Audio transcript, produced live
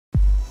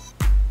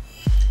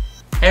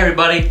Hey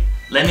everybody,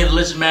 Lenny the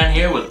Lizard Man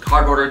here with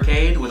Cardboard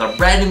Arcade with our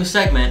brand new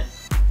segment,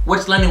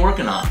 What's Lenny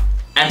Working On?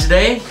 And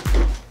today,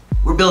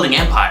 we're building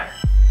Empire.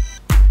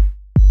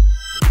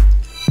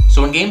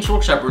 So when Games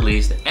Workshop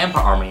released the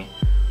Empire Army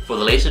for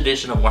the latest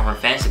edition of Warhammer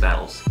Fantasy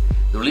Battles,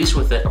 they released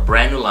with it a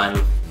brand new line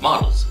of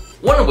models,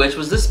 one of which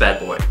was this bad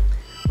boy,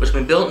 which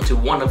can be built into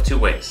one of two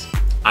ways,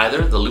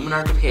 either the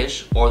Luminark of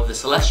Hysh or the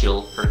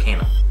Celestial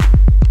Hurricanum.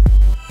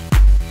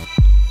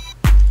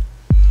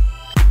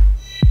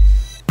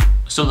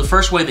 So the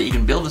first way that you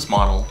can build this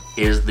model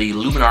is the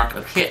Luminark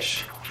of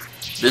Hysh.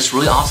 This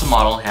really awesome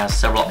model has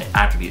several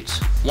attributes.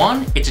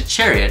 One, it's a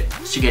chariot,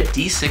 so you get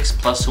d6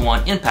 plus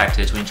 1 impact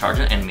hits when you charge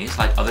on enemies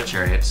like other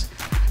chariots.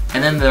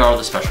 And then there are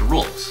the special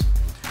rules.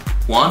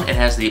 One, it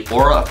has the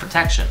aura of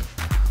protection.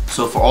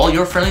 So for all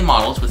your friendly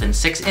models within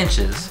 6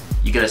 inches,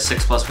 you get a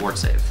 6+ ward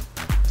save.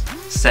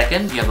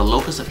 Second, you have the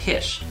Locus of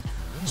Hysh.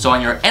 So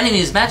on your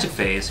enemy's magic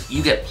phase,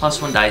 you get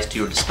 +1 dice to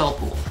your dispel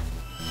pool.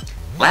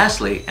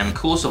 Lastly, and the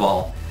coolest of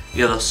all,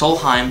 you have the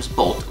Solheim's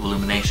Bolt of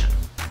Illumination.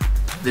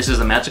 This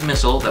is a magic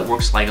missile that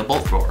works like a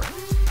bolt thrower.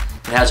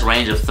 It has a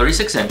range of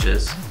 36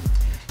 inches,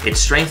 it's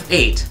strength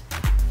 8,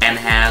 and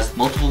has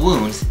multiple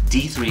wounds,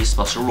 D3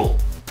 special rule.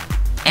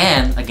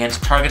 And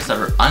against targets that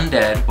are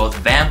undead, both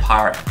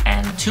vampire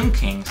and tomb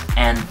kings,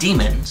 and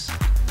demons,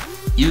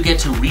 you get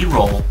to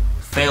re-roll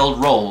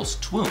failed rolls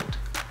to wound.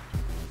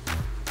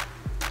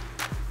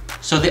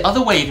 So the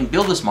other way you can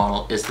build this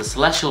model is the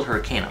Celestial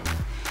Hurricanum.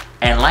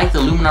 And like the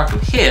Luminark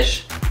of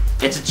Hysh,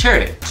 it's a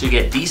chariot, so you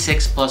get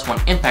d6 plus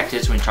 1 impact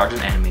hits when you charge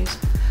on enemies,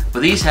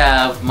 but these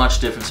have much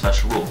different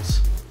special rules.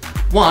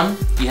 One,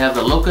 you have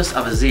the Locus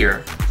of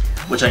Azir,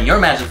 which on your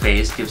magic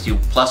phase gives you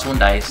 +1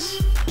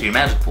 dice to your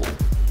magic pool.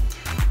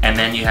 And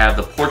then you have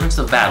the Portents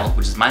of Battle,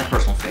 which is my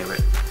personal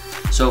favorite.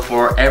 So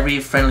for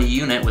every friendly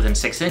unit within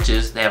 6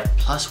 inches, they have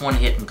 +1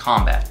 hit in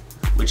combat,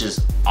 which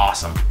is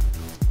awesome.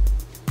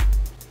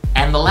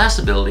 And the last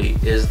ability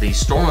is the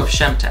Storm of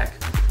Shemtek,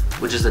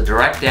 which is a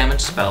direct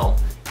damage spell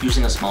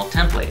using a small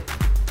template.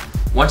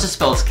 Once the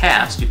spell is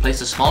cast, you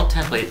place a small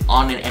template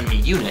on an enemy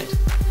unit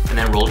and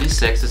then roll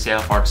d6 to see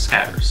how far it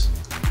scatters.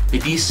 The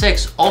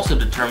d6 also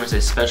determines a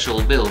special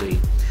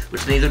ability,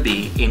 which can either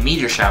be a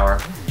meteor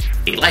shower,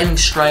 a lightning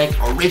strike,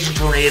 a raging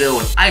tornado,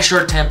 an ice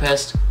shard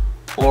tempest,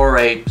 or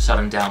a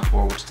sudden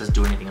downpour, which doesn't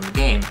do anything in the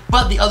game.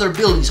 But the other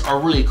abilities are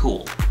really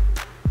cool.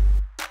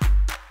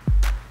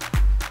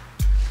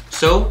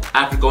 So,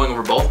 after going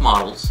over both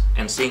models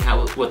and seeing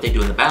what they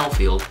do in the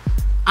battlefield,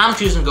 I'm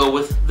choosing to go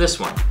with this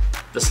one,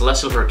 the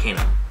Celestial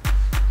Hurricanum.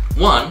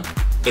 One,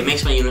 it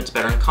makes my units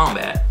better in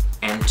combat,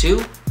 and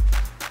two,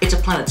 it's a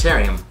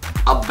planetarium,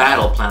 a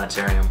battle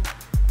planetarium,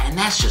 and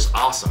that's just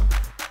awesome.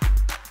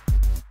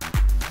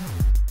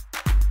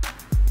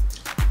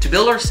 To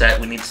build our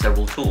set, we need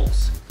several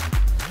tools.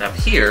 What I have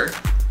here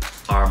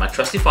are my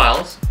trusty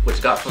files, which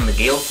I got from the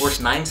Gale Force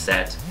 9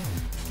 set.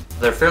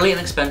 They're fairly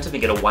inexpensive,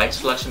 you get a wide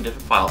selection of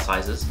different file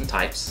sizes and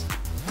types.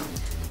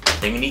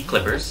 Then we need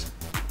clippers.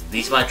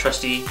 These are my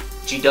trusty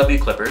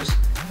GW clippers.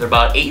 They're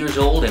about 8 years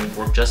old and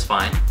work just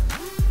fine.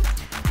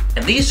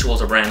 And these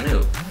tools are brand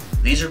new.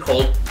 These are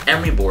called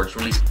emery boards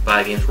released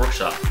by Games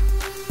Workshop.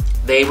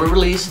 They were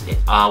released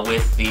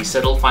with the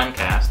Citadel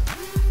Finecast.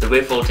 They're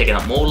great for taking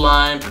out mold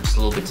lines or just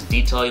little bits of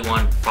detail you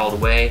want filed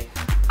away.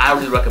 I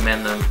really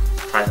recommend them.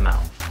 Try them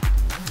out.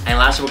 And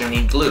lastly, we're going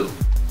to need glue.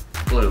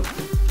 Glue.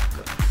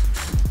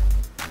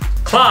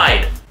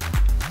 Clyde!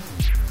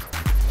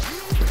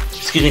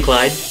 Excuse me,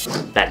 Clyde.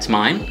 That's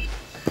mine.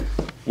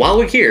 While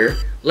we're here,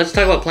 let's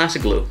talk about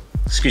plastic glue.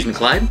 Excuse me,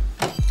 Clyde.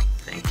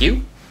 Thank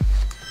you.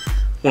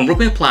 When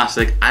working with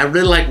plastic, I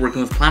really like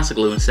working with plastic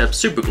glue instead of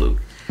super glue.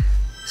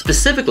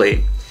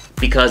 Specifically,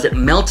 because it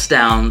melts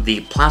down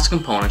the plastic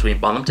components when you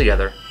bond them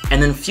together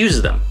and then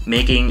fuses them,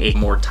 making a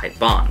more tight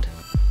bond.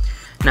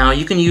 Now,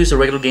 you can use the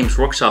regular Games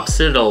Workshop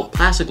Citadel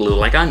plastic glue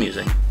like I'm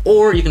using,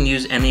 or you can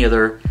use any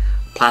other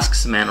plastic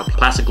cement or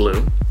plastic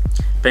glue,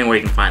 depending where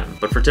you can find them.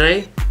 But for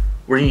today,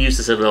 we're going to use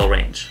the Citadel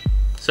range.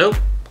 So,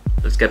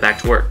 let's get back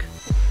to work.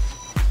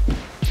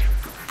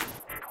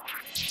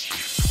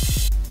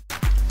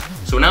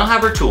 So we now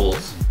have our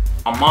tools,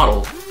 a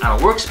model,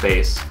 and a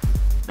workspace.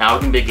 Now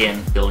we can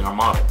begin building our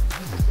model.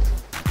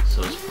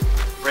 So let's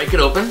break it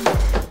open.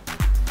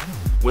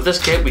 With this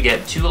kit, we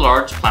get 2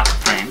 large plastic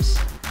frames.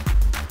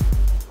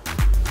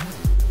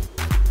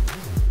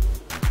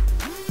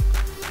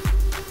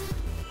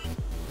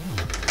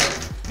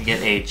 We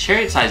get a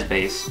chariot-sized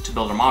base to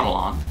build our model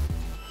on.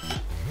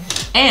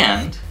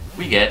 And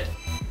we get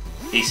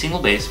a single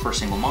base for a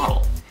single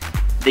model.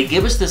 They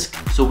give us this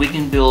so we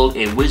can build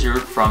a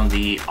wizard from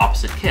the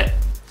opposite kit.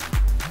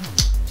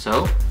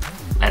 So,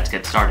 let's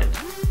get started.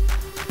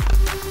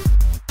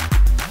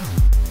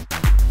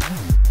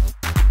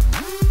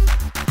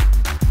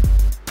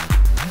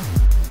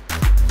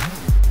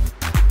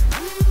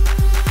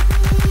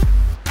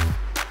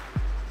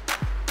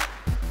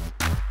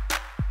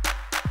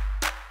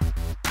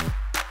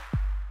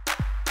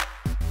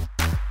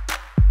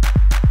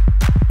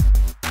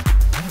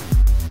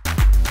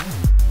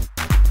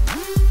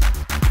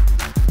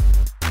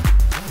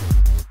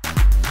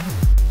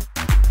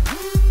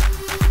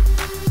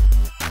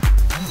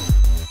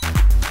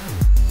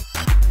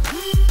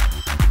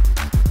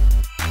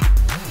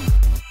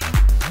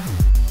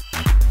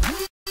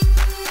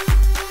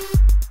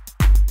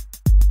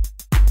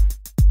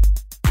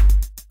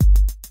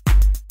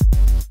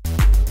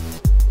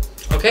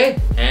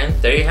 Okay, and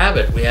there you have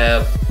it. We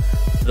have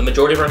the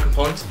majority of our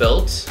components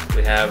built.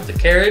 We have the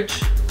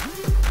carriage,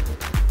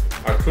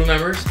 our crew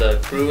members, the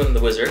crew and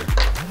the wizard,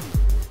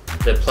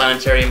 the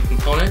planetarium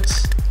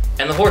components,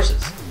 and the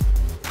horses.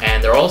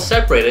 And they're all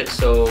separated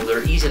so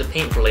they're easy to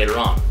paint for later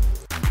on.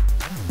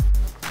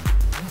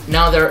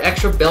 Now there are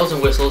extra bells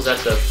and whistles that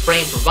the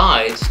frame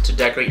provides to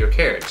decorate your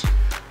carriage.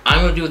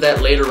 I'm going to do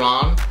that later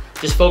on,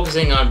 just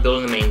focusing on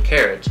building the main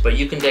carriage, but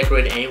you can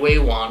decorate it any way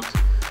you want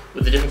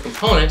with the different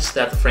components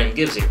that the frame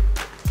gives you.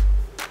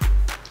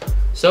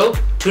 So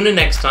tune in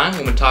next time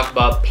when we talk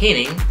about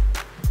painting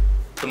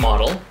the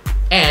model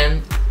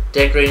and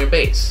decorating your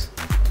base.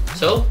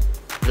 So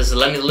this is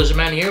Lenny the Lizard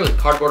Man here with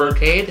Cardboard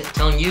Arcade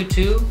telling you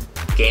to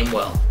game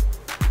well.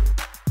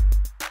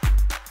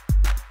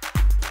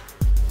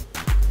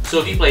 So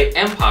if you play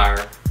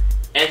Empire,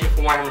 anything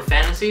from Warhammer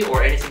Fantasy,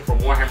 or anything from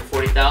Warhammer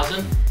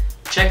 40,000,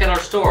 check out our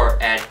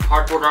store at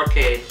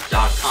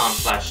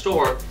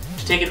cardboardarcade.com/store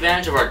to take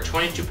advantage of our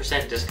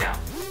 22% discount.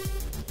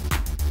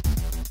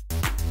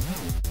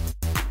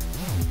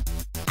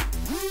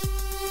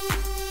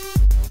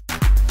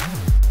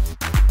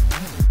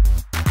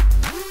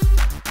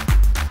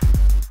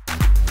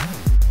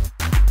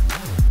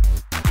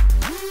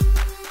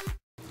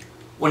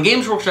 When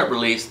Games Workshop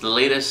released the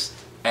latest